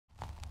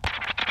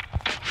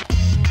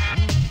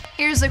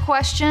Here's a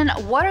question: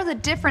 what are the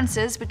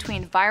differences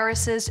between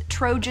viruses,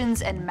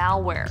 Trojans, and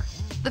malware?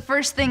 The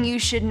first thing you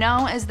should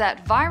know is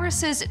that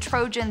viruses,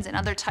 Trojans, and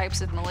other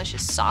types of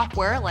malicious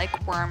software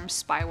like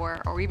worms,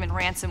 spyware, or even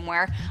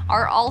ransomware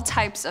are all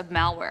types of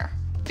malware.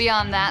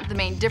 Beyond that, the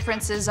main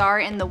differences are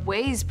in the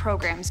ways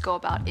programs go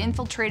about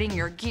infiltrating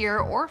your gear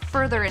or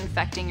further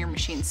infecting your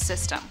machine's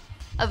system.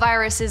 A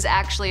virus is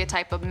actually a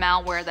type of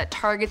malware that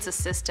targets a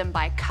system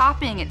by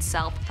copying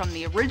itself from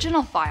the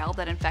original file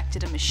that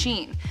infected a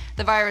machine.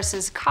 The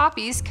virus's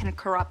copies can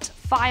corrupt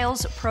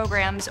files,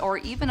 programs, or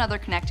even other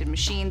connected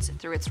machines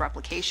through its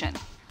replication.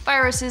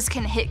 Viruses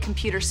can hit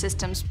computer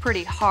systems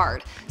pretty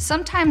hard,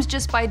 sometimes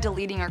just by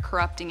deleting or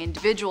corrupting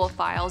individual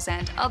files,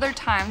 and other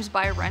times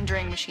by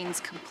rendering machines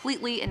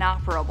completely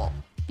inoperable.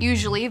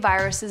 Usually,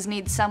 viruses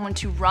need someone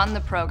to run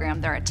the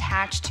program they're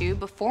attached to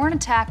before an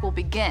attack will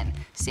begin.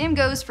 Same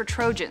goes for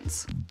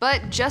Trojans.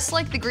 But just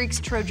like the Greeks'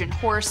 Trojan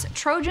horse,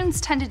 Trojans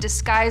tend to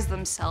disguise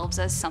themselves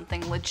as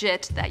something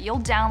legit that you'll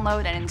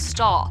download and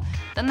install.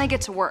 Then they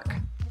get to work.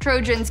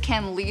 Trojans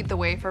can lead the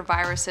way for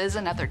viruses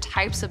and other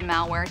types of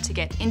malware to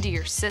get into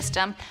your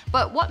system,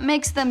 but what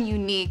makes them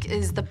unique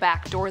is the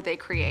backdoor they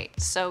create.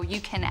 So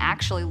you can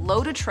actually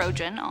load a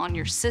Trojan on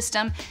your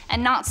system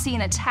and not see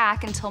an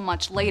attack until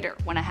much later,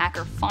 when a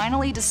hacker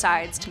finally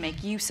decides to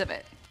make use of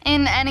it.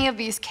 In any of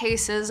these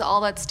cases, all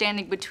that's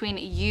standing between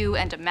you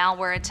and a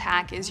malware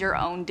attack is your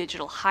own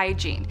digital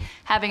hygiene.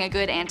 Having a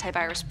good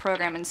antivirus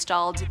program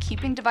installed,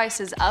 keeping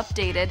devices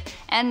updated,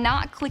 and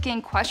not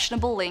clicking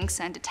questionable links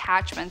and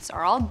attachments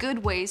are all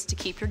good ways to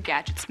keep your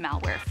gadgets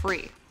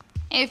malware-free.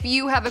 If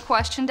you have a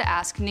question to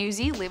ask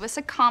Newsy, leave us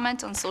a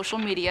comment on social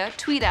media,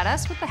 tweet at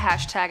us with the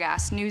hashtag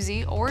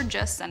AskNewsy, or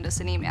just send us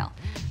an email.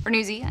 For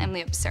Newsy, I'm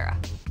Leah Becerra.